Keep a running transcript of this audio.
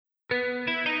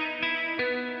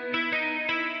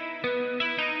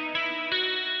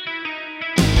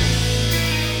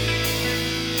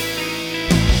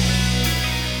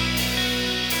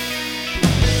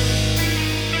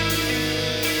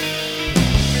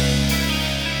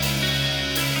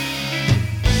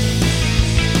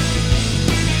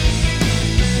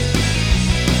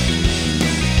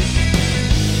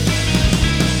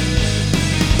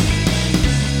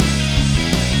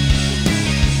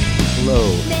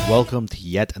welcome to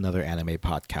yet another anime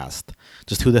podcast.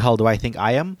 Just who the hell do I think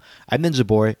I am? I'm Ninja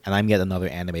Boy, and I'm yet another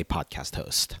anime podcast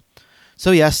host. So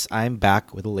yes, I'm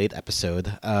back with a late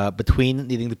episode. Between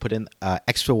needing to put in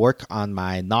extra work on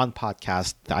my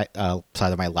non-podcast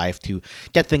side of my life to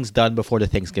get things done before the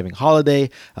Thanksgiving holiday,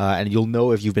 and you'll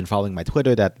know if you've been following my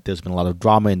Twitter that there's been a lot of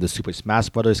drama in the Super Smash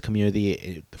Brothers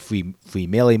community, the free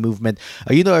melee movement.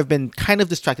 I've been kind of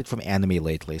distracted from anime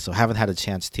lately, so haven't had a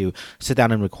chance to sit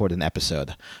down and record an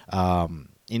episode.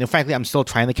 Frankly, I'm still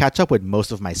trying to catch up with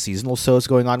most of my seasonal shows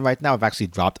going on right now. I've actually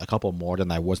dropped a couple more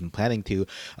than I wasn't planning to,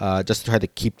 just to try to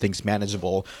keep things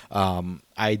manageable.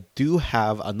 I do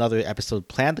have another episode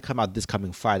planned to come out this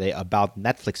coming Friday about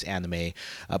Netflix anime.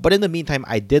 But in the meantime,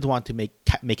 I did want to make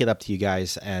it up to you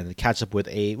guys and catch up with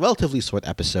a relatively short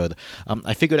episode.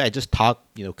 I figured I'd just talk,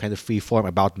 kind of free form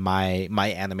about my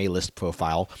anime list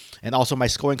profile and also my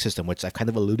scoring system, which I've kind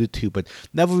of alluded to, but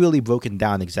never really broken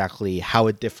down exactly how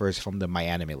it differs from the my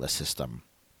anime list system.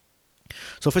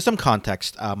 So for some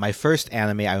context, my first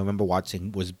anime I remember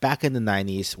watching was back in the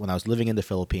 90s when I was living in the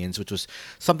Philippines, which was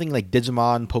something like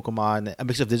Digimon, Pokemon, a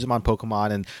mix of Digimon,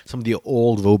 Pokemon, and some of the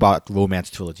old robot romance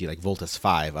trilogy like Voltes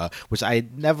 5, which I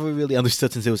never really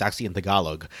understood since it was actually in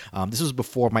Tagalog. This was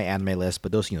before my anime list,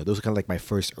 but those were kind of like my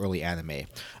first early anime.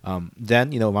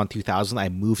 Then, around 2000, I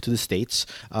moved to the States,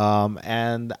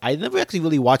 and I never actually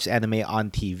really watched anime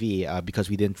on TV because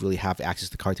we didn't really have access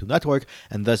to Cartoon Network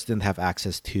and thus didn't have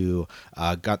access to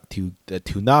got to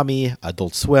Toonami,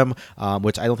 Adult Swim,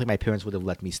 which I don't think my parents would have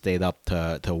let me stay up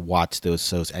to watch those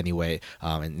shows anyway,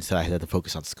 and instead I had to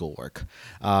focus on schoolwork.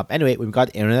 Anyway, we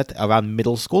got internet around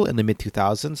middle school in the mid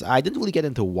 2000s. I didn't really get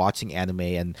into watching anime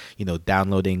and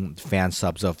downloading fan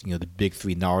subs of the big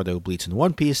three: Naruto, Bleach, and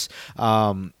One Piece.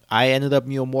 I ended up,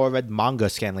 more read manga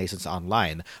scanlations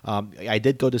online. I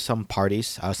did go to some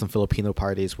parties, some Filipino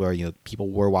parties where, people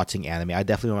were watching anime. I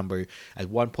definitely remember at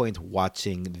one point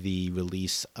watching the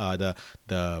release, the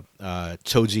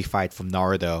Choji fight from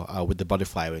Naruto with the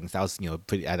butterfly wings. That was,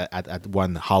 pretty at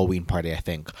one Halloween party, I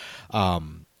think.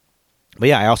 But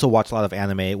yeah, I also watched a lot of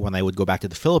anime when I would go back to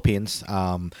the Philippines,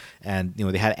 and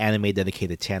they had anime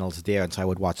dedicated channels there, and so I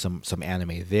would watch some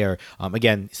anime there.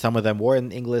 Again, some of them were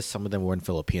in English, some of them were in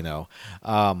Filipino.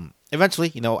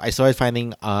 Eventually, I started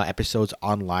finding episodes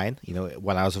online,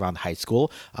 when I was around high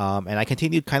school, and I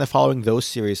continued kind of following those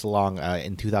series along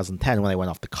in 2010 when I went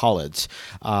off to college.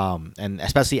 And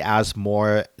especially as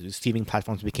more streaming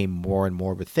platforms became more and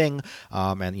more of a thing,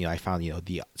 and I found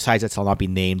the sites that shall not be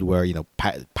named where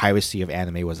piracy of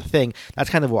anime was a thing. That's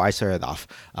kind of where I started off.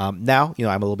 Now, I'm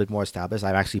a little bit more established.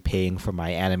 I'm actually paying for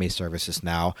my anime services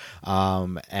now,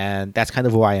 and that's kind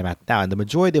of where I am at now. And the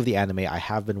majority of the anime I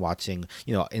have been watching,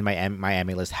 in my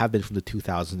anime list have been from the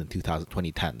 2000s and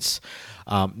 2010s.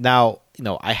 Now,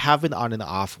 I have been on and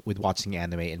off with watching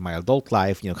anime in my adult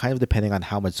life, kind of depending on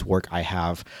how much work I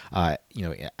have,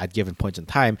 at given points in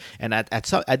time. And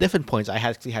at different points, I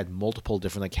actually had multiple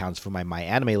different accounts for my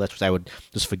anime list, which I would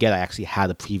just forget I actually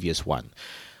had a previous one.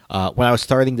 When I was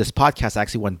starting this podcast, I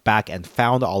actually went back and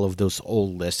found all of those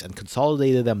old lists and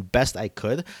consolidated them best I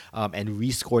could, and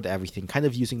rescored everything, kind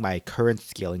of using my current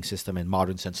scaling system and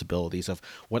modern sensibilities of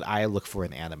what I look for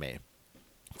in anime.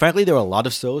 Frankly, there were a lot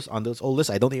of shows on those old lists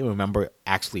I don't even remember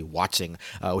actually watching,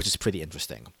 which is pretty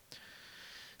interesting.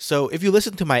 So if you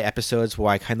listen to my episodes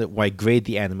where I grade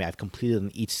the anime I've completed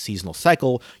in each seasonal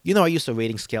cycle, I use a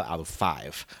rating scale out of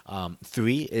 5.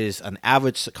 3 is an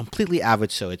average, completely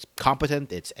average, so it's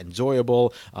competent, it's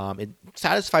enjoyable, it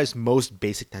satisfies most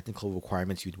basic technical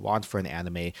requirements you'd want for an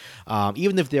anime,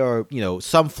 even if there are,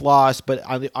 some flaws, but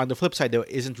on the flip side, there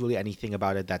isn't really anything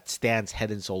about it that stands head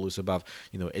and shoulders above,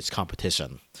 its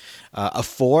competition. A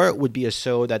 4 would be a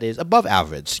show that is above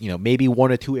average, maybe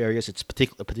 1 or 2 areas it's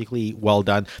particularly well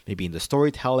done, maybe in the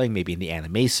storytelling, maybe in the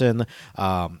animation,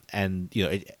 but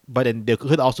then there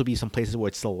could also be some places where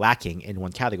it's still lacking in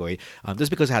one category. Just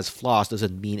because it has flaws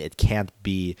doesn't mean it can't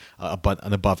be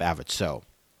an above average show.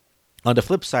 On the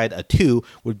flip side, a 2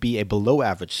 would be a below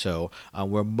average show,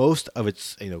 where most of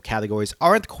its categories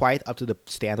aren't quite up to the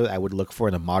standard I would look for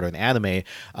in a modern anime,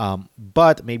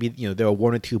 but maybe there are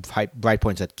 1 or 2 bright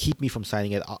points that keep me from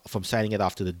signing it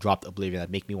off to the dropped oblivion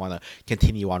that make me want to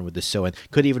continue on with the show, and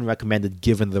could even recommend it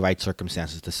given the right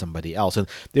circumstances to somebody else. And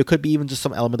there could be even just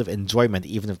some element of enjoyment,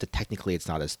 even if technically it's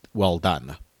not as well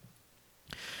done.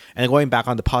 And going back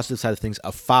on the positive side of things,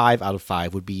 a 5 out of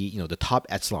 5 would be, the top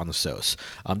echelon of shows.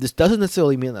 This doesn't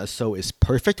necessarily mean that a show is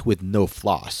perfect with no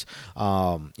flaws.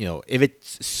 If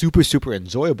it's super, super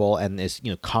enjoyable and is,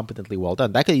 competently well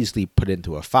done, that could easily put it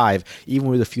into a 5, even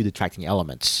with a few detracting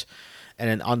elements. And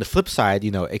then on the flip side,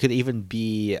 it could even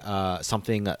be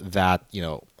something that,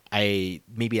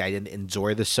 maybe I didn't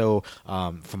enjoy the show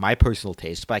for my personal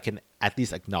taste, but I can at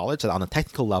least acknowledge that on a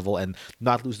technical level and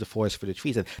not lose the forest for the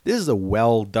trees. And this is a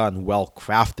well done, well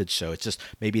crafted show. It's just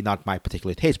maybe not my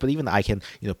particular taste, but even I can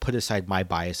put aside my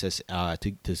biases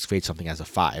to create something as a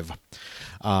 5.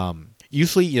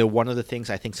 Usually, one of the things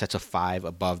I think sets a 5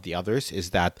 above the others is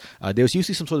that there's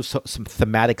usually some sort of some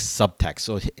thematic subtext,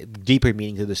 so deeper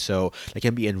meaning to the show that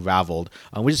can be unraveled,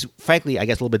 which is, frankly, I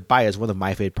guess a little bit biased, one of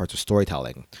my favorite parts of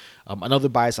storytelling. Another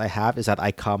bias I have is that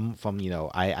I come from,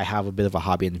 I have a bit of a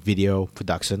hobby in video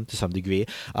production to some degree.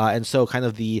 And so kind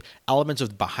of the elements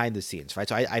of behind the scenes, right?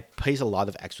 So I place a lot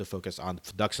of extra focus on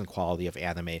production quality of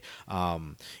anime,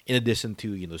 in addition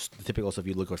to, the typical stuff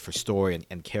you look for story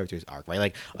and characters arc, right?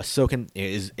 Like Ahsoka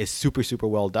is super, super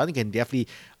well done. Again, definitely,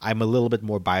 I'm a little bit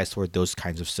more biased toward those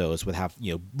kinds of shows would have,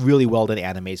 really well done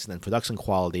animation and production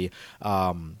quality.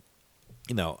 As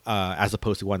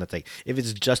opposed to one that's like, if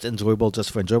it's just enjoyable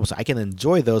just for enjoyable, so I can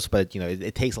enjoy those, but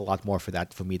it takes a lot more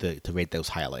for me to rate those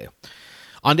highly.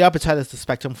 On the opposite side of the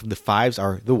spectrum from the 5s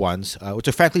are the 1s, which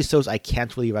are frankly shows I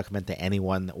can't really recommend to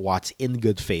anyone watch in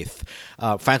good faith.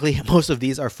 Frankly, most of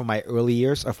these are from my early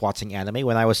years of watching anime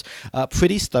when I was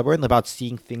pretty stubborn about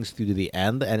seeing things through to the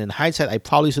end, and in hindsight, I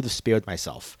probably should have spared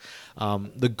myself.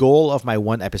 The goal of my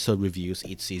 1-episode reviews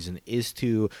each season is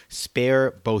to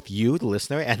spare both you, the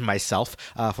listener, and myself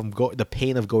from the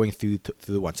pain of going through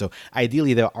the one. So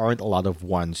ideally, there aren't a lot of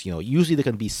 1s. Usually there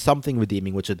can be something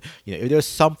redeeming, which would, if there's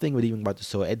something redeeming about the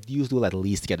show, it usually will at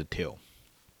least get a 2.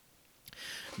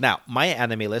 Now, my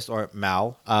anime list, or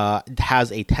MAL,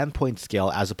 has a 10-point scale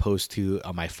as opposed to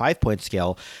my 5-point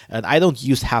scale, and I don't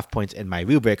use half points in my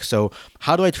rubric, so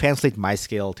how do I translate my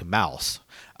scale to MAL's?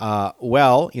 I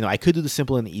could do the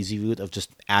simple and easy route of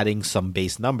just adding some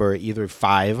base number, either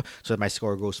 5, so that my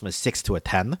score goes from a 6 to a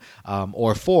 10,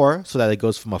 or 4, so that it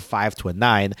goes from a 5 to a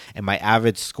 9, and my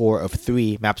average score of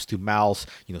 3 maps to MAL's,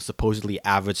 supposedly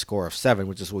average score of 7,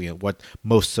 which is what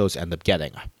most shows end up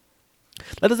getting.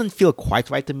 That doesn't feel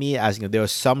quite right to me, as there are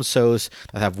some shows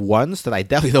that have 1s that I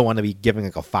definitely don't want to be giving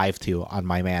like a 5 to on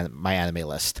my anime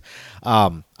list.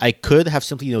 I could have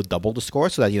simply doubled the score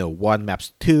so that 1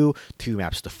 maps to 2, 2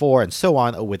 maps to 4, and so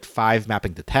on, with 5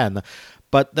 mapping to 10.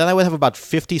 But then I would have about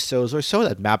 50 shows or so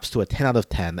that maps to a 10 out of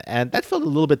 10, and that felt a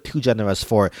little bit too generous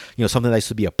for something that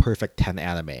should be a perfect 10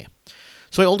 anime.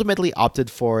 So I ultimately opted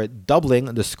for doubling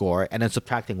the score and then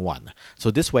subtracting 1.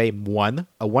 So this way, a 1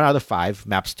 out of 5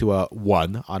 maps to a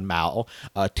 1 on MAL,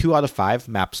 2 out of 5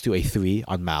 maps to a 3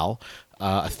 on MAL,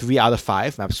 a 3 out of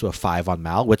 5 maps to a 5 on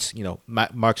MAL, which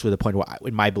marks with the point where,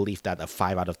 in my belief, that a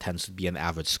 5 out of 10 should be an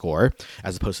average score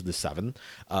as opposed to the 7.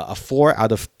 A 4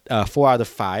 out of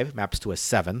 5 maps to a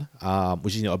 7,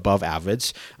 which is above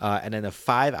average, and then a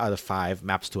 5 out of 5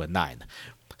 maps to a 9.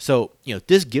 So,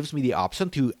 this gives me the option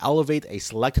to elevate a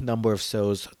select number of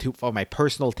shows for my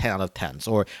personal 10 out of 10s,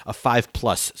 or a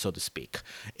 5+, so to speak.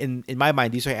 In my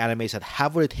mind, these are animes that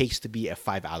have what it takes to be a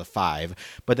 5 out of 5,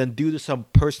 but then due to some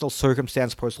personal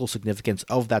circumstance, personal significance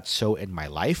of that show in my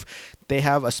life, they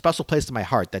have a special place in my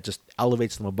heart that just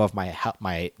elevates them above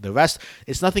the rest.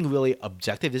 It's nothing really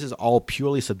objective. This is all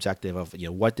purely subjective of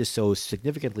what this show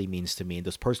significantly means to me, and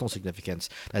this personal significance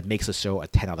that makes a show a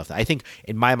 10 out of 10. I think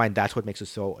in my mind that's what makes a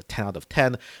show a 10 out of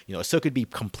 10. A show could be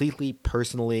completely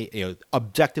personally,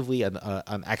 objectively an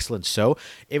excellent show.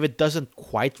 If it doesn't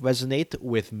quite resonate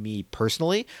with me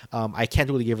personally, I can't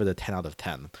really give it a 10 out of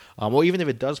 10. Or even if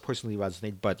it does personally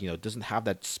resonate, but doesn't have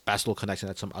that special connection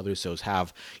that some other shows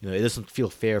have, it doesn't feel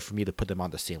fair for me to put them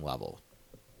on the same level.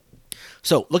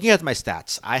 So, looking at my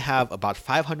stats, I have about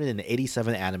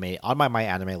 587 anime on my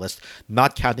anime list,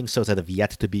 not counting shows that have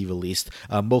yet to be released,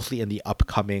 mostly in the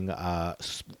upcoming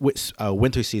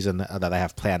winter season that I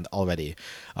have planned already.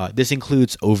 This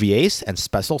includes OVAs and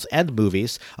specials and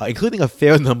movies, including a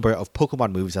fair number of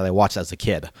Pokemon movies that I watched as a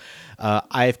kid.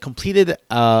 I've completed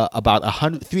about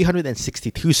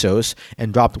 362 shows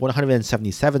and dropped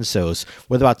 177 shows,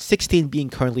 with about 16 being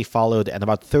currently followed and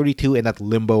about 32 in that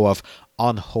limbo of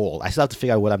on hold. I still have to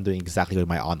figure out what I'm doing exactly with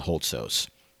my on hold shows.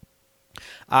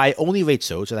 I only rate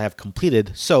shows that I have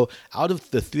completed, so out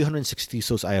of the 360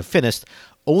 shows I have finished,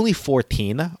 only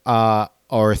 14, or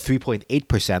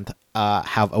 3.8%,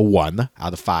 have a 1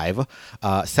 out of 5.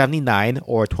 79,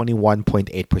 or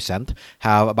 21.8%,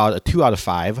 have about a 2 out of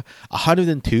 5.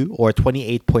 102, or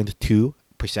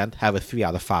 28.2%, have a 3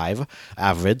 out of 5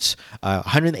 average.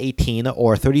 118,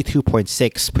 or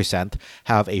 32.6%,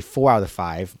 have a 4 out of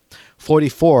 5.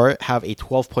 44 have a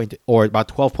about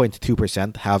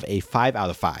 12.2%, have a 5 out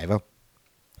of 5,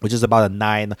 which is about a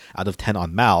 9 out of 10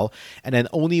 on MAL, and then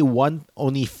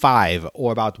only 5,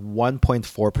 or about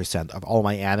 1.4% of all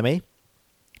my anime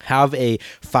have a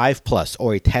 5 plus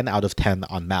or a 10 out of 10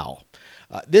 on Mal.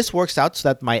 This works out so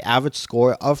that my average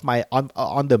score of my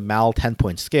on the Mal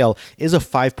 10-point scale is a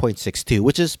 5.62,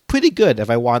 which is pretty good if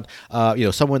I want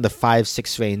somewhere in the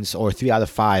 5-6 range or 3 out of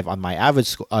 5 on my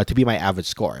average to be my average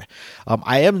score.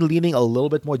 I am leaning a little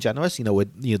bit more generous,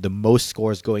 with the most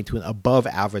scores going to an above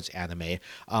average anime.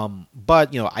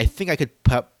 But I think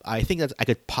that I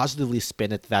could positively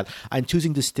spin it that I'm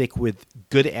choosing to stick with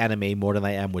good anime more than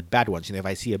I am with bad ones. If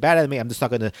I see a bad anime, I'm just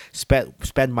not going to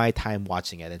spend my time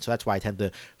watching it, and so that's why I tend to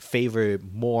favor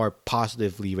more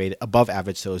positively rated above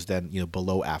average shows than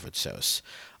below average shows.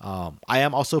 I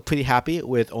am also pretty happy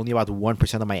with only about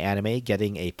 1% of my anime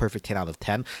getting a perfect 10 out of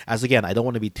 10, as again, I don't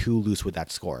want to be too loose with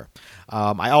that score.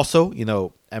 I also,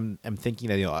 I'm thinking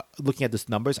that, looking at these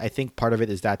numbers, I think part of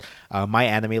it is that my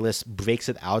anime list breaks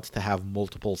it out to have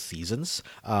multiple seasons.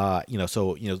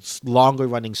 Longer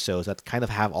running shows that kind of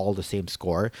have all the same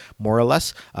score, more or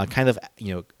less,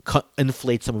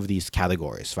 inflate some of these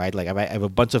categories, right? Like if I have a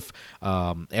bunch of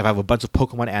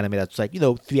Pokemon anime that's like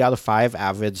 3 out of 5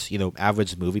 average,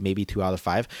 average movie, maybe 2 out of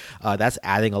 5. That's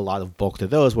adding a lot of bulk to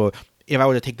those. Well, if I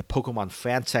were to take the Pokemon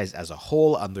franchise as a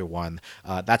whole under one,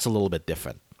 that's a little bit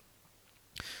different.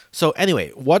 So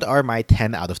anyway, what are my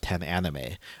 10 out of 10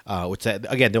 anime? Which,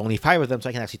 again, there are only 5 of them, so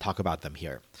I can actually talk about them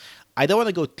here. I don't want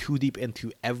to go too deep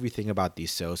into everything about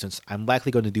these shows since I'm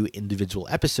likely going to do individual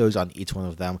episodes on each one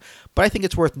of them, but I think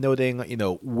it's worth noting,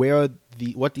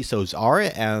 what these shows are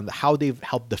and how they've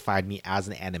helped define me as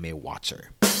an anime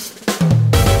watcher.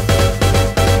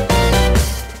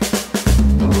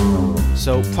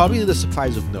 So probably to the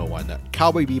surprise of no one,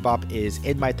 Cowboy Bebop is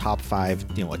in my top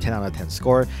 5, a 10 out of 10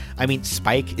 score. I mean,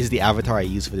 Spike is the avatar I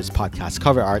use for this podcast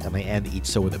cover art, and I end each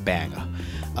show with a bang.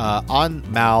 On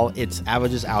Mal, it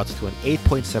averages out to an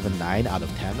 8.79 out of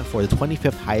 10 for the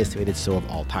 25th highest rated show of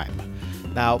all time.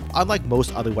 Now, unlike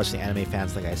most other Watching Anime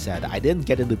fans, like I said, I didn't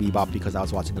get into Bebop because I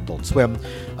was watching Adult Swim.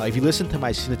 If you listen to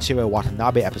my Shinichiro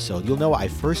Watanabe episode, you'll know I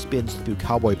first binged through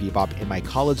Cowboy Bebop in my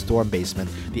college dorm basement,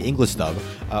 the English dub,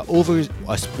 over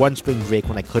one spring break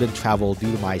when I couldn't travel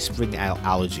due to my spring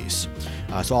allergies.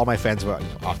 So all my friends were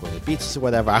off going to the beaches or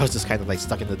whatever. I was just kind of like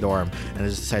stuck in the dorm, and I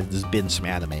just decided to just binge some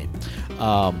anime.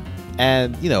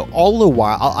 And, all the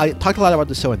while, I talked a lot about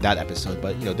the show in that episode,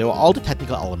 but, there were all the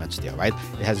technical elements there, right?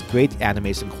 It has great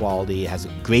animation quality, it has a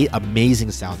great, amazing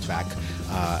soundtrack,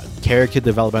 character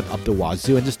development up the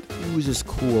wazoo, and just oozes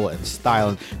cool and style.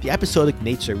 And the episodic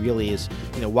nature really is,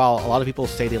 while a lot of people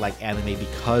say they like anime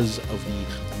because of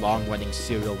the long-running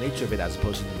serial nature of it as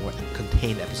opposed to the more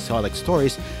contained episodic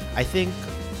stories, I think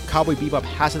Cowboy Bebop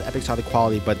has an episodic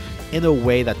quality, but in a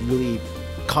way that really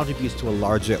contributes to a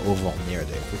larger overall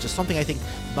narrative, which is something I think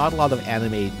not a lot of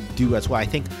anime do as well. I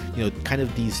think, kind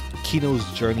of these Kino's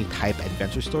Journey type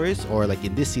adventure stories, or like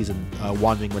in this season,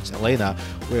 Wandering with Elena,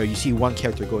 where you see one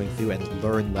character going through and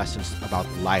learn lessons about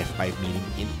life by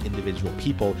meeting individual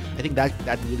people. I think that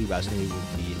really resonated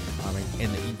with me,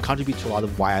 and it contributes to a lot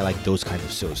of why I like those kinds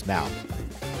of shows now.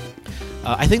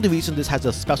 I think the reason this has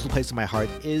a special place in my heart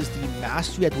is the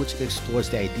mastery at which it explores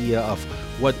the idea of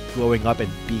what growing up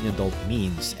and being an adult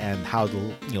means, and how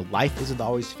life isn't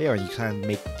always fair, and you kind of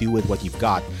make do with what you've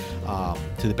got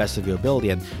to the best of your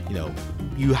ability, and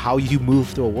how you move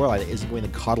through a world that isn't going to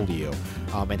coddle you,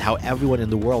 and how everyone in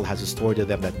the world has a story to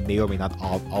them that may or may not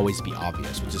always be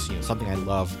obvious, which is something I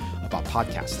love about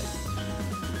podcasting.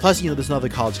 Plus, there's another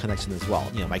college connection as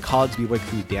well. My college B-boy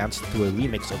crew danced through a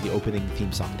remix of the opening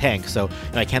theme song Tank, so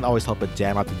I can't always help but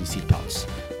jam out to these seatbelts.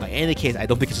 In any case, I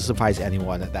don't think it should surprise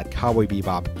anyone that Cowboy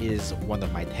Bebop is one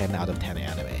of my 10 out of 10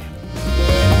 anime.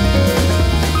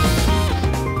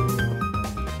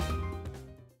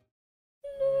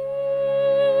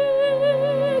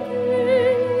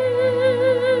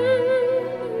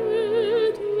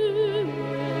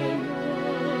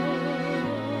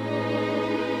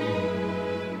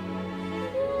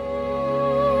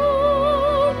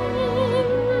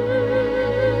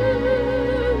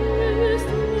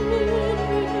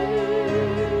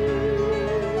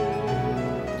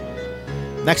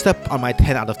 Next up on my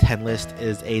 10 out of 10 list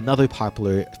is another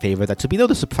popular favorite that should be no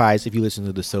surprise if you listen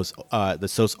to the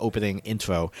show's opening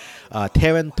intro,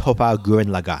 Teren Toppa Gurren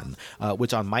Lagann,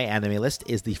 which on my anime list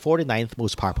is the 49th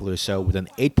most popular show with an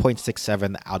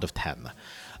 8.67 out of 10.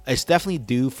 It's definitely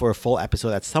due for a full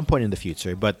episode at some point in the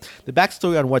future, but the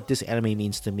backstory on what this anime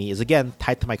means to me is again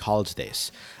tied to my college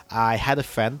days. I had a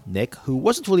friend, Nick, who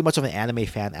wasn't really much of an anime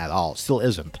fan at all, still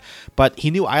isn't, but he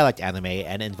knew I liked anime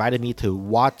and invited me to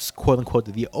watch, quote unquote,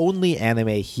 the only anime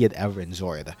he had ever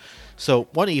enjoyed. So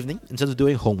one evening, instead of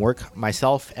doing homework,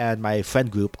 myself and my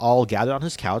friend group all gathered on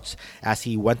his couch as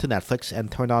he went to Netflix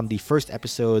and turned on the first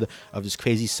episode of this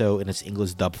crazy show in its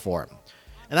English dub form.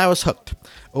 And I was hooked.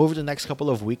 Over the next couple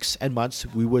of weeks and months,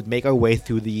 we would make our way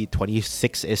through the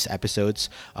 26-ish episodes,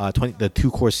 the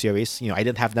two-course series. I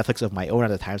didn't have Netflix of my own at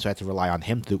the time, so I had to rely on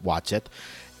him to watch it.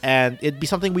 And it'd be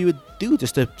something we would do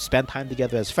just to spend time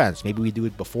together as friends. Maybe we do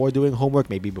it before doing homework,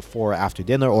 maybe before or after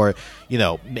dinner, or,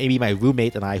 maybe my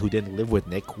roommate and I, who didn't live with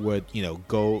Nick, would,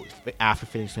 go after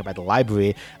finishing up at the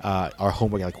library, our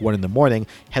homework at like 1 in the morning,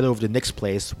 head over to Nick's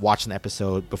place, watch an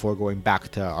episode before going back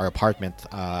to our apartment,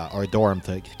 our dorm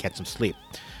to get some sleep.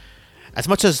 As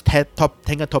much as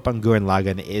Tenga Topang Gurren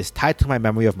Lagann is tied to my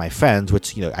memory of my friends,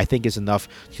 which I think is enough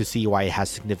to see why it has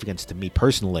significance to me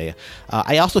personally,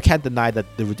 I also can't deny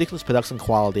that the ridiculous production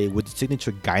quality with the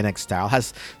signature Gainax style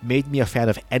has made me a fan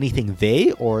of anything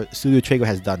they or Studio Trigger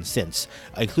has done since,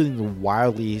 including the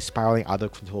wildly spiraling out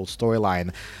of control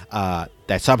storyline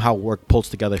that somehow pulls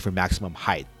together for maximum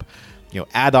hype.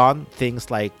 Add on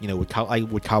things like, with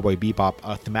Cowboy Bebop,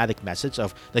 a thematic message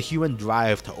of the human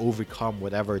drive to overcome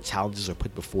whatever challenges are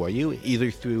put before you, either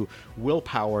through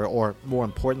willpower or, more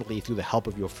importantly, through the help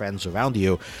of your friends around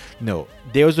you.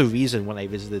 There's a reason when I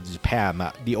visited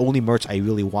Japan, the only merch I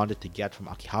really wanted to get from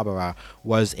Akihabara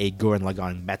was a Gurren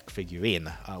Lagann mech figurine,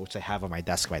 which I have on my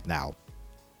desk right now.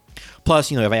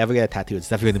 Plus, if I ever get a tattoo, it's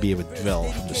definitely going to be a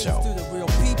drill from the show.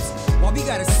 What we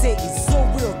gotta say is so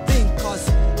real thing, cause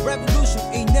revolution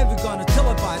ain't never gonna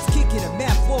televise. Kicking a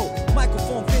map flow,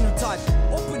 microphone phenotype,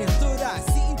 opening third eye,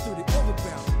 seeing through the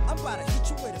overground. I'm about to hit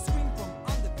you with a scream from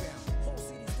underground. Whole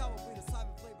city's covered with a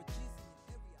cyber flavor, cheesy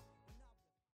area.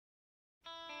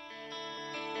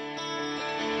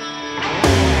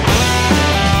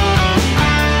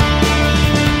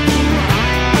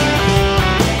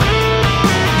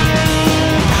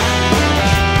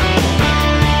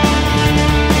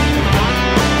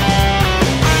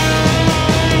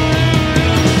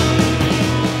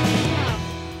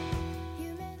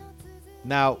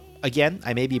 Now, again,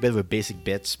 I may be a bit of a basic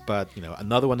bitch, but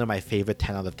another one of my favorite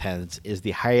 10 out of 10s is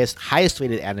the highest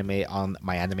rated anime on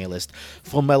my anime list,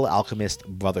 Fullmetal Alchemist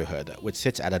Brotherhood, which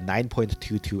sits at a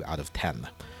 9.22 out of 10.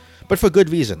 But for good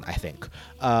reason, I think.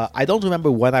 I don't remember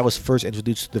when I was first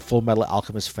introduced to the Fullmetal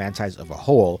Alchemist franchise as a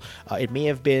whole. It may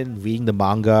have been reading the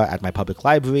manga at my public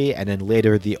library, and then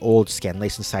later the old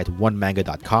scanlation site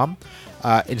onemanga.com.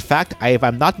 In fact, if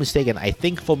I'm not mistaken, I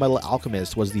think Fullmetal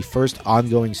Alchemist was the first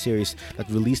ongoing series that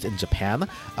released in Japan.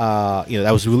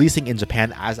 That was releasing in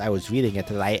Japan as I was reading it,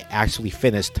 that I actually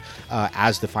finished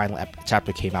as the final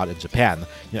chapter came out in Japan.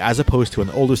 As opposed to an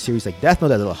older series like Death Note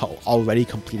that I already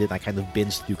completed and I kind of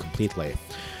binged through completely.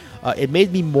 It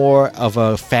made me more of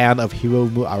a fan of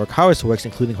Hiromu Arakawa's works,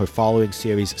 including her following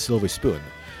series, Silver Spoon.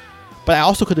 But I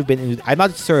also could have been, I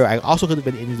also could have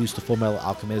been introduced to Fullmetal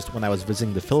Alchemist when I was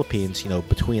visiting the Philippines,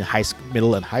 between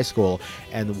middle and high school,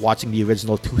 and watching the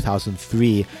original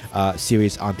 2003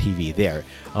 series on TV there.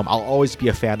 I'll always be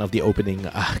a fan of the opening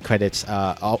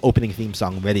opening theme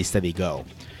song, Ready, Steady, Go.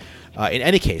 In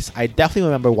any case, I definitely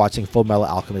remember watching Fullmetal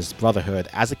Alchemist Brotherhood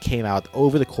as it came out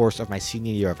over the course of my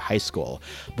senior year of high school,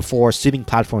 before streaming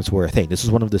platforms were a thing. This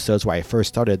was one of the shows where I first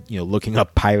started, looking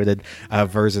up pirated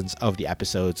versions of the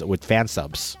episodes with fan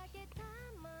subs.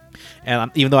 And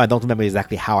even though I don't remember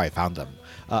exactly how I found them.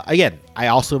 Again, I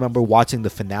also remember watching the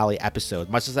finale episode,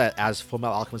 much as Fullmetal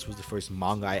Alchemist was the first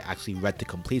manga I actually read to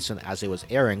completion as it was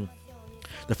airing.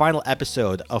 The final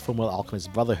episode of Fullmetal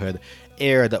Alchemist Brotherhood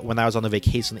aired when I was on a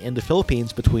vacation in the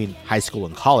Philippines between high school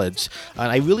and college.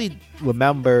 And I really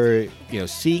remember,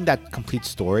 seeing that complete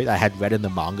story that I had read in the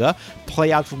manga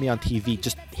play out for me on TV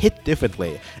just hit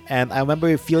differently. And I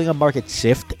remember feeling a market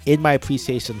shift in my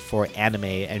appreciation for anime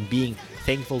and being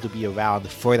thankful to be around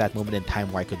for that moment in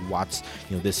time where I could watch,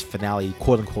 this finale,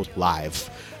 quote-unquote,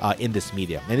 live in this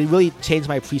medium. And it really changed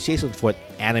my appreciation for what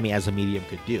anime as a medium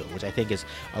could do, which I think is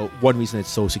one reason it's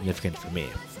so significant for me.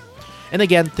 And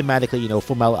again, thematically,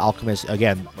 Fullmetal Alchemist,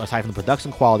 again, aside from the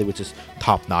production quality, which is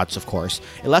top-notch, of course,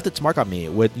 it left its mark on me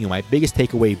with, my biggest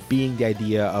takeaway being the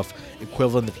idea of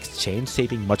equivalent of exchange,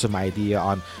 shaping much of my idea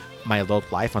on my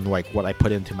adult life, on like what I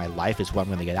put into my life is what I'm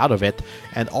going to get out of it,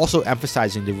 and also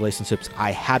emphasizing the relationships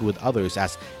I had with others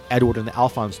as Edward and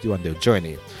Alphonse do on their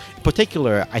journey. In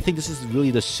particular, I think this is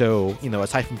really the show,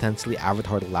 aside from intensely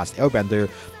Avatar: The Last Airbender,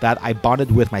 that I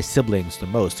bonded with my siblings the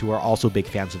most, who are also big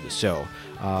fans of the show.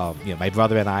 My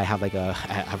brother and I have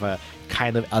a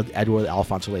kind of Edward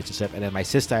Alphonse relationship, and then my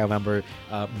sister, I remember,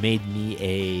 made me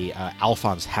a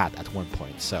Alphonse hat at one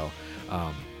point. So,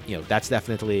 that's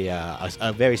definitely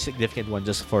a very significant one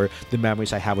just for the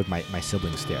memories I have with my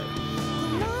siblings there.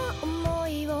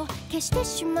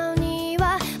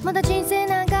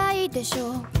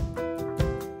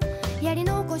 やり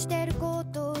残してるこ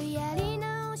とをやり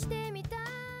直してみたい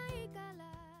から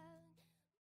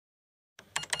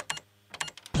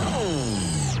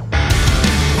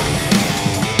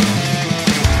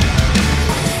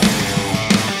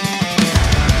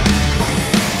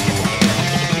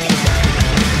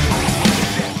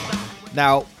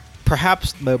Now,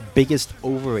 perhaps the biggest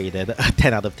overrated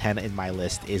 10 out of 10 in my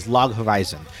list is Log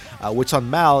Horizon, which on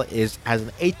Mal has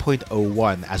an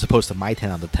 8.01 as opposed to my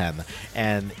 10 out of 10,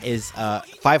 and is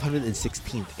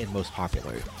 516th in most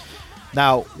popular.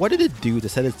 Now, what did it do to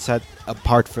set it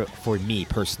apart for me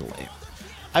personally?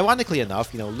 Ironically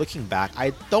enough, looking back,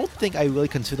 I don't think I really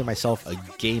consider myself a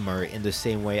gamer in the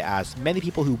same way as many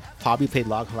people who probably played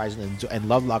Log Horizon and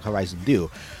love Log Horizon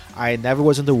do. I never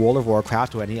was into World of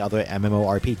Warcraft or any other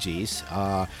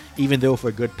MMORPGs, even though for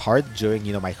a good part during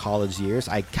my college years,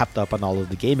 I kept up on all of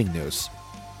the gaming news,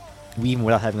 even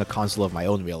without having a console of my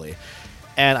own, really.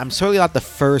 And I'm certainly not the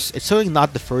first. It's certainly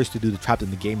not the first to do the trapped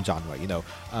in the game genre.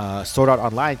 Sword Art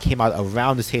Online came out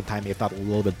around the same time, if not a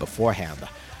little bit beforehand.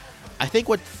 I think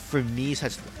what for me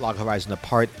sets Log Horizon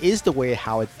apart is the way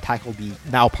how it tackled the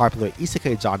now popular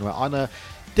isekai genre on a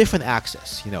different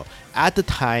axis. At the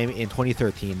time in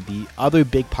 2013, the other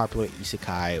big popular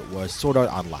isekai was Sword Art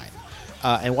Online.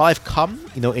 And while I've come,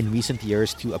 in recent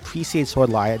years to appreciate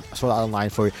Sword Art Online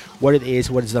for what it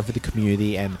is, what it's done for the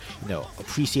community, and,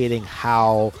 appreciating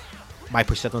how my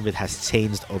perception of it has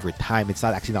changed over time, it's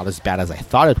not as bad as I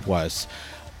thought it was.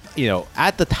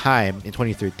 At the time in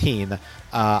 2013,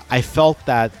 I felt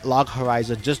that Log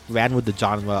Horizon just ran with the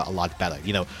genre a lot better.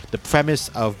 The premise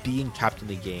of being trapped in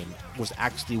the game was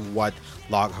actually what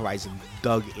Log Horizon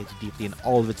dug into deeply in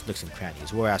all of its nooks and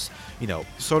crannies. Whereas,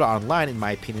 Sword Art Online, in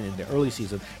my opinion, in the early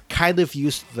season, kind of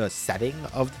used the setting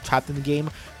of the trapped in the game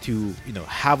to,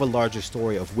 have a larger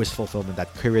story of wish fulfillment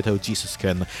that Kirito,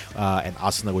 Jisuken, and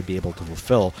Asuna would be able to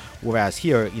fulfill. Whereas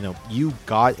here, you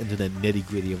got into the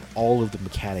nitty-gritty of all of the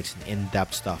mechanics and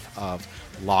in-depth stuff of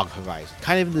Log Horizon,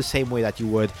 kind of in the same way that you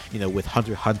would, with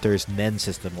Hunter x Hunter's Nen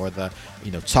system or the,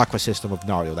 chakra system of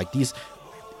Naruto. Like these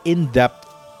in-depth,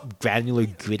 granular,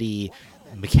 gritty,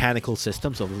 mechanical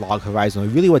systems of Log Horizon are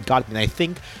really what got me. And I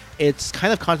think it's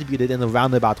kind of contributed in a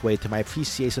roundabout way to my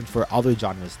appreciation for other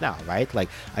genres now, right? Like,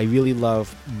 I really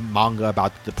love manga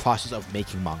about the process of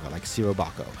making manga, like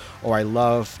Shirobako. Or I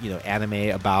love,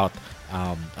 anime about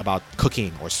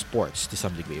cooking or sports to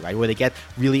some degree, right? Where they get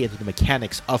really into the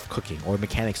mechanics of cooking or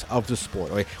mechanics of the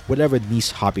sport or whatever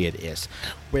niche hobby it is.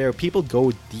 Where people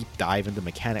go deep dive into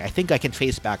mechanic, I think I can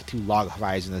trace back to Log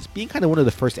Horizon as being kind of one of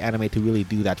the first anime to really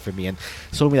do that for me, and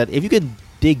show me that if you can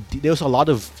dig, there's a lot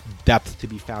of depth to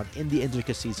be found in the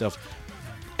intricacies of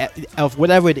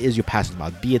whatever it is you're passionate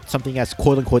about, be it something as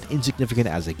quote-unquote insignificant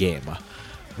as a game,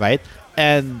 right?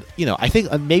 And, I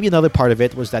think maybe another part of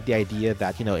it was that the idea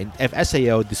that, in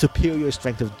FSAO, the superior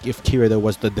strength of Kirito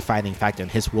was the defining factor in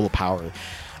his willpower.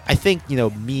 I think,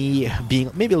 me being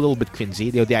maybe a little bit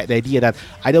cringy, the idea that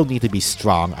I don't need to be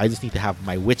strong, I just need to have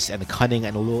my wits and cunning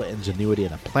and a little ingenuity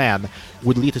and a plan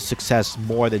would lead to success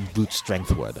more than brute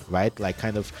strength would, right? Like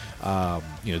kind of,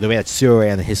 the way that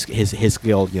Surya and his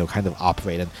guild, kind of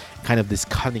operate, and kind of this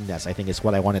cunningness, I think, is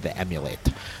what I wanted to emulate.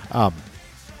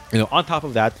 On top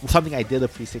of that, something I did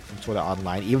appreciate from Sword Art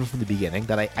Online, even from the beginning,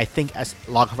 that I think as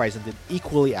Log Horizon did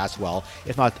equally as well,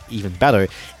 if not even better,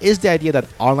 is the idea that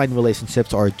online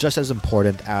relationships are just as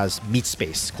important as meat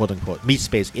space, quote unquote, meat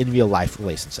space in real life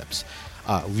relationships.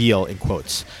 Real in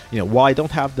quotes. While I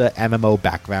don't have the MMO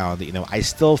background, I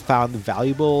still found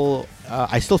valuable.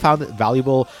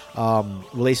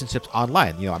 Relationships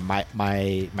online.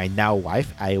 My now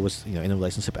wife, I was in a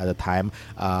relationship at the time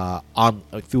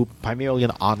through primarily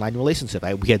an online relationship.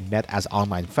 We had met as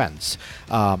online friends,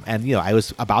 and I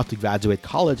was about to graduate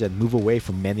college and move away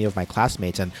from many of my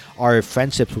classmates, and our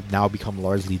friendships would now become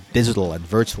largely digital and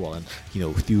virtual, and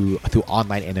through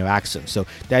online interactions. So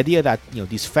the idea that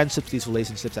these friendships, these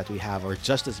relationships that we have are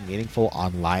just as meaningful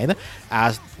online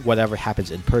as whatever happens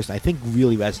in person, I think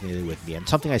really resonated with me, and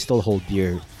something I still hold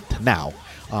dear to now.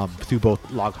 through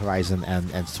both Log Horizon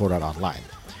and Sword Art Online.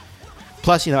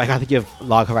 Plus, I got to give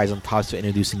Log Horizon props for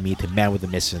introducing me to Man with a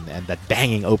Mission and that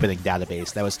banging opening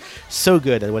database. That was so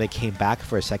good that when it came back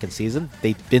for a second season,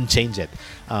 they didn't change it.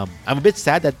 I'm a bit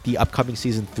sad that the upcoming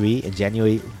season 3 in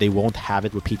January, they won't have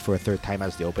it repeat for a third time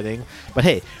as the opening. But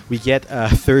hey, we get a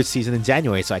third season in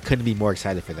January, so I couldn't be more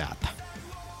excited for that.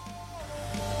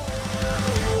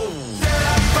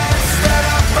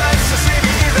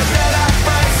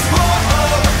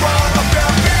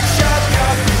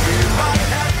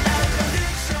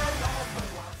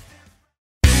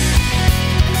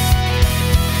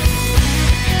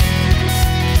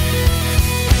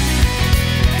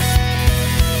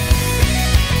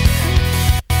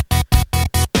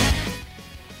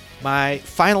 My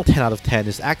final 10 out of 10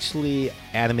 is actually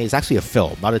anime. It's actually a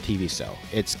film, not a TV show.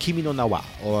 It's Kimi no Na wa,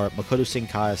 or Makoto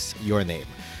Shinka's Your Name.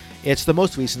 It's the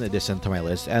most recent addition to my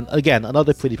list, and again,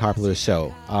 another pretty popular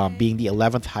show, being the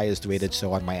 11th highest rated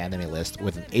show on my anime list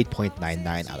with an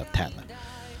 8.99 out of 10.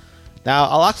 Now,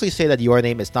 I'll actually say that Your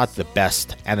Name is not the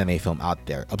best anime film out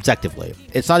there, objectively.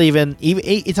 It's not even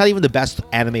the best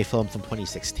anime film from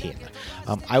 2016.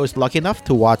 I was lucky enough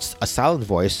to watch A Silent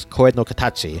Voice, Koe no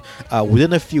Katachi,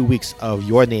 within a few weeks of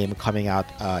Your Name coming out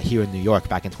here in New York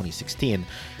back in 2016.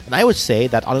 And I would say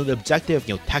that on an objective,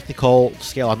 technical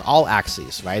scale on all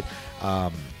axes, right?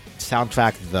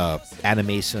 Soundtrack, the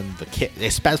animation,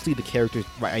 especially the character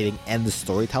writing and the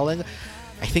storytelling,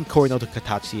 I think Koe no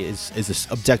Katachi is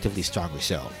an objectively stronger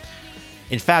show.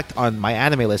 In fact, on my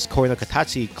anime list, Koe no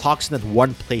Katachi clocks in at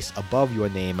one place above Your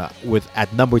Name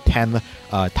at number 10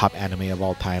 top anime of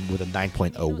all time with a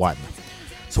 9.01.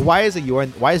 So why is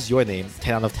Your Name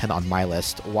 10 out of 10 on my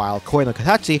list, while Koe no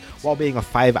Katachi, while being a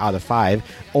 5 out of 5,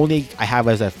 only I have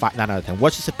as a 9 out of 10?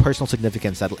 What's just a personal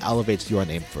significance that elevates Your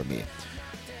Name for me?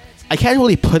 I can't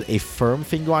really put a firm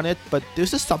finger on it, but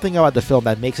there's just something about the film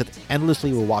that makes it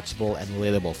endlessly rewatchable and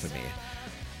relatable for me.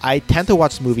 I tend to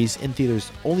watch movies in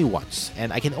theaters only once,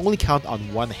 and I can only count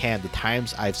on one hand the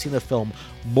times I've seen a film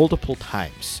multiple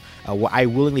times, where I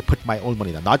willingly put my own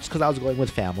money down. Not just because I was going with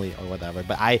family or whatever,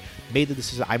 but I made the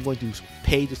decision I'm going to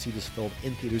pay to see this film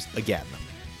in theaters again.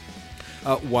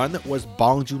 One was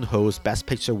Bong Joon-ho's Best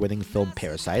Picture winning film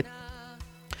Parasite.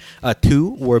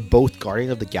 2 were both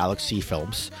Guardian of the Galaxy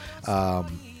films,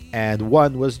 and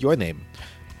 1 was Your Name.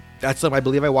 That's I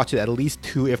believe I watched it at least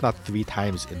 2, if not 3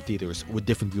 times in theaters with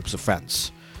different groups of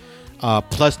friends.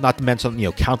 Plus, not to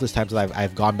mention, countless times that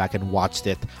I've gone back and watched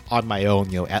it on my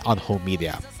own, on home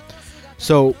media.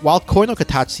 So while Koe no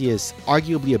Katachi is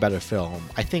arguably a better film,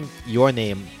 I think Your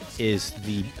Name is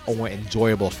the more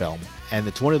enjoyable film, and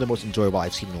it's one of the most enjoyable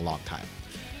I've seen in a long time.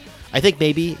 I think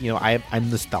maybe, I'm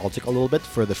nostalgic a little bit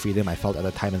for the freedom I felt at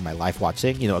a time in my life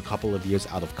watching, a couple of years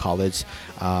out of college.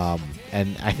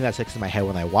 And I think that sticks in my head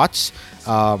when I watch.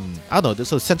 I don't know,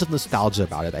 there's a sense of nostalgia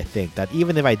about it, I think, that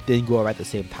even if I didn't grow up at the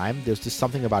same time, there's just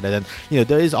something about it. And,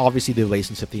 there is obviously the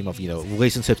relationship theme of,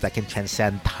 relationships that can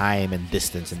transcend time and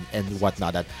distance and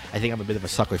whatnot that I think I'm a bit of a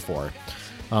sucker for.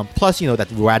 Plus, that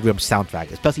Radrim soundtrack,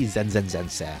 especially Zen Zen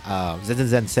Zense. Zen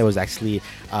Zen Zense was actually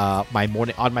my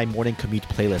morning commute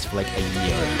playlist for like a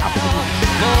year after the movie.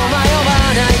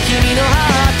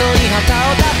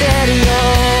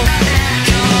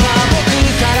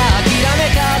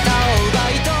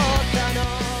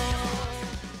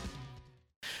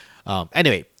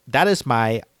 Anyway, that is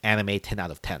my anime 10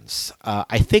 out of 10s.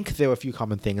 I think there are a few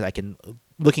common things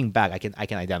looking back, I can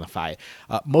identify.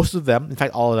 Most of them, in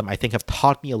fact, all of them, I think have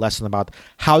taught me a lesson about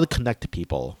how to connect to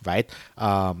people, right?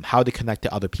 How to connect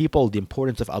to other people, the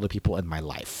importance of other people in my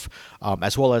life.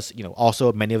 As well as,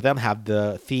 also many of them have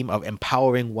the theme of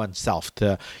empowering oneself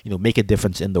to, make a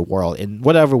difference in the world in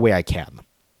whatever way I can.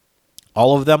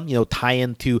 All of them, tie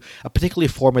into a particularly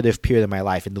formative period in my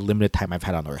life in the limited time I've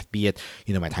had on Earth, be it,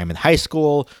 my time in high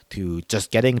school, to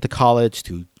just getting to college,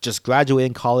 to just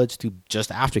graduating college, to just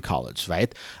after college,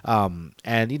 right? And,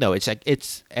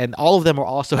 and all of them are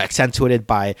also accentuated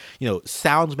by,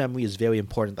 sound memory is very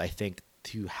important, I think,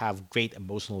 to have great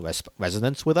emotional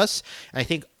resonance with us. And I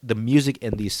think the music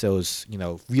in these shows,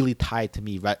 really tied to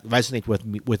me, resonate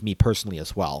with me personally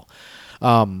as well.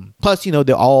 Plus,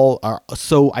 they all are,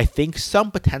 so I think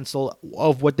some potential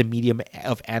of what the medium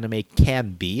of anime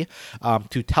can be,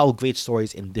 to tell great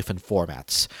stories in different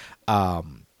formats,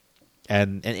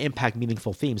 and impact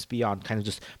meaningful themes beyond kind of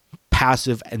just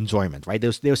passive enjoyment, right?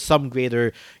 There's some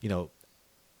greater,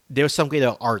 there's some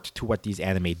greater art to what these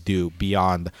anime do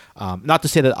beyond, not to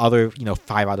say that other,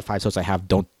 5 out of 5 shows I have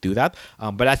don't do that,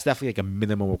 but that's definitely like a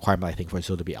minimum requirement, I think, for a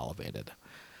show to be elevated.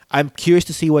 I'm curious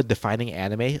to see what defining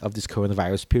anime of this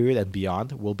coronavirus period and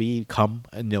beyond will become.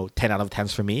 10 out of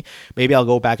 10s for me. Maybe I'll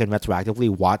go back and retroactively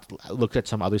look at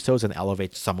some other shows and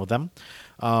elevate some of them.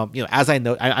 As I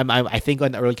know, I think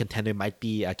an early contender might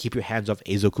be Keep Your Hands Off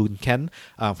Eizouken Ken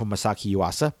from Masaki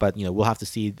Yuasa, but we'll have to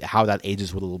see how that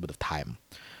ages with a little bit of time.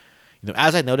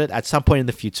 As I noted, at some point in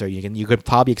the future, you could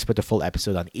probably expect a full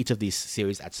episode on each of these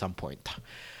series at some point.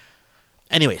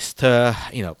 Anyways, to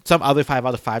some other 5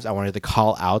 out of 5s I wanted to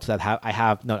call out that I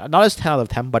have not as 10 out of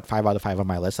 10, but 5 out of 5 on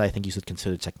my list that I think you should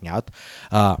consider checking out.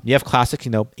 You have classics,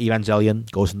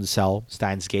 Evangelion, Ghost in the Shell,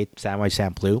 Steins Gate, Samurai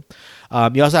Champloo.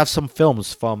 You also have some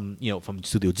films from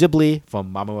Studio Ghibli,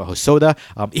 from Mamoru Hosoda,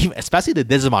 even, especially the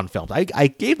Digimon films. I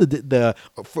gave the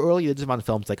for early Digimon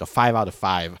films like a 5 out of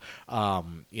 5. I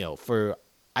think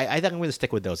I'm going to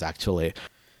stick with those actually.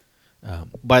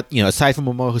 But aside from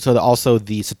Mamoru Hosoda, also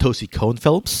the Satoshi Kon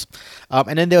films,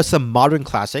 and then there's some modern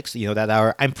classics, that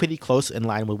are I'm pretty close in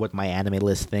line with what my anime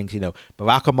list thinks.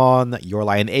 Barakamon, Your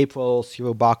Lie in April,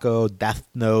 Shirobako, Death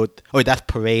Note or Death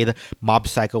Parade, Mob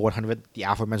Psycho 100, the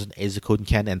aforementioned Eizouken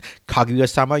Ken, and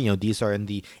Kaguya-sama. These are in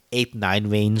the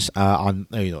 8-9 range on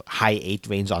high 8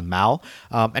 range on Mal.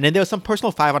 And then there's some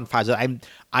personal 5 on 5s that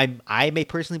I may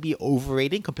personally be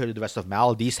overrating compared to the rest of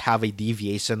Mal. These have a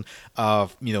deviation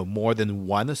of more than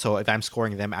 1. So if I'm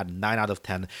scoring them at 9 out of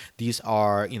 10, these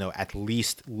are at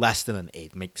least less than an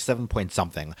 8, make 7 point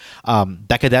something.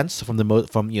 Decadence from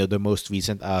the most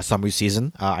recent summer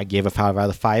season, I gave a 5 out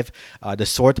of 5. The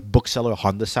Sword Bookseller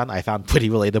Honda-san I found pretty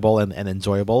relatable and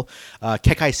enjoyable.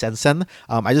 Kekai Sensen,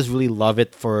 I just really love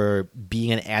it for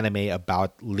being an anime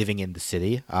about living in the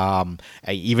city.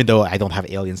 Even though I don't have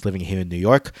aliens living here in New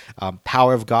York.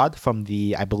 Power of God from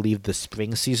I believe the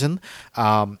spring season.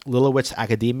 Little Witch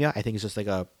Academia, I think it's just like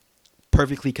a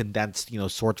perfectly condensed,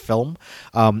 short film.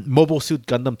 Mobile Suit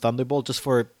Gundam Thunderbolt, just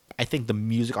for, I think the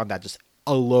music on that just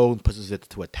alone pushes it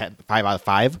to a 5 out of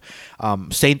 5.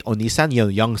 Saint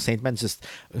Onisan, Young Saint Man, is just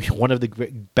one of the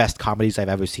best comedies I've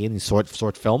ever seen in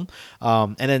short film.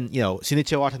 And then,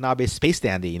 Shinichiro Watanabe's Space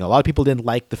Dandy. A lot of people didn't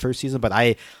like the first season, but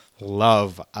I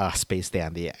love Space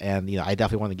Dandy, and I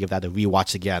definitely want to give that a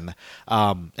rewatch again.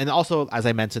 And also, as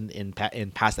I mentioned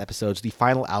in past episodes, the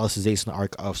final Alicization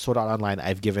arc of Sword Art Online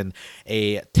I've given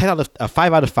a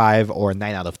 5 out of 5 or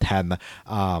 9 out of 10,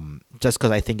 just because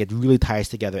I think it really ties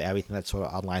together everything that Sword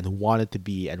Art Online wanted to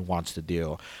be and wants to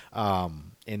do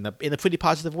in a pretty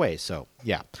positive way. So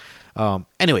yeah.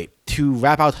 Anyway, to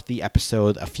wrap out the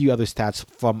episode, a few other stats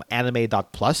from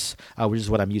anime.plus, which is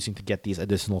what I'm using to get these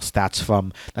additional stats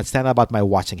from that stand out about my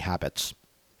watching habits.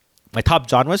 My top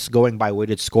genres, going by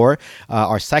weighted score,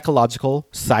 are psychological,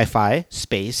 sci-fi,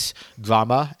 space,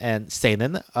 drama, and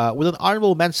seinen, with an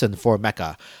honorable mention for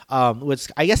mecha, which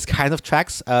I guess kind of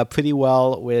tracks pretty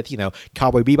well with,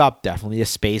 Cowboy Bebop, definitely a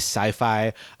space,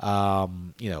 sci-fi,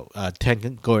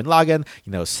 Tengen Gurren Lagann,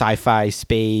 sci-fi,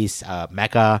 space,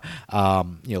 mecha,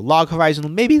 Log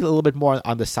Horizon, maybe a little bit more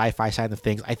on the sci-fi side of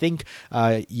things. I think,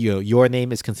 Your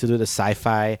Name is considered a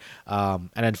sci-fi, and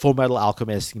then Full Metal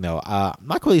Alchemist, I'm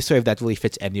not really sure if that really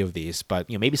fits any of these, but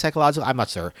maybe psychological, I'm not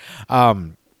sure.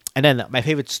 And then my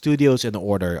favorite studios in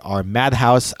order are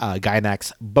Madhouse,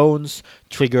 Gainax, Bones,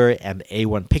 Trigger, and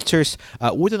A1 Pictures,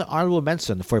 with an honorable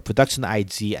mention for Production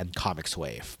IG and Comics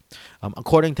Wave.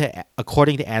 According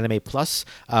to Anime Plus,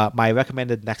 my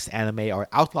recommended next anime are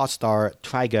Outlaw Star,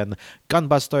 Trigun,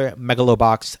 Gunbuster,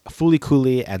 Megalobox, Fooly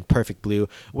Cooly, and Perfect Blue,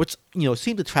 which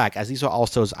seem to track, as these are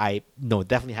also I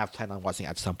definitely have planned on watching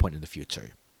at some point in the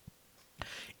future.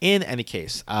 In any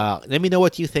case, let me know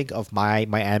what you think of my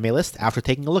anime list after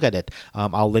taking a look at it.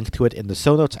 I'll link to it in the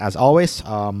show notes as always.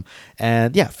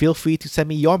 And yeah, feel free to send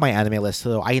me your my anime list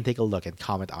so I can take a look and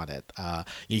comment on it.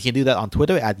 You can do that on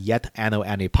Twitter at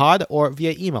YetAnoAnimePod or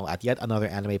via email at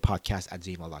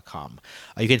YetAnotherAnimePodcast@gmail.com.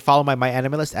 You can follow my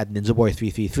anime list at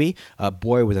NinjaBoy333,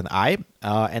 boy with an I.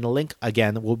 And a link,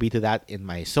 again, will be to that in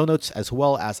my show notes, as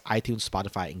well as iTunes,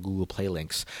 Spotify, and Google Play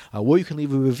links, where you can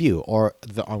leave a review or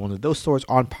on one of those stores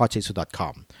on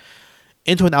Podchaser.com.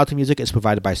 Intro and outro music is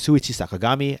provided by Suichi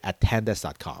Sakagami at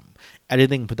Tandes.com.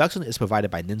 Editing and production is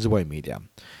provided by Ninja Boy Media.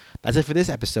 That's it for this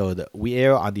episode. We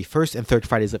air on the first and third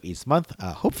Fridays of each month,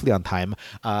 hopefully on time.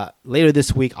 Later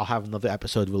this week, I'll have another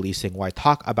episode releasing where I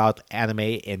talk about anime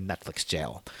in Netflix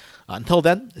jail. Until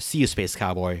then, see you, Space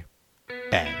Cowboy.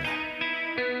 Bang.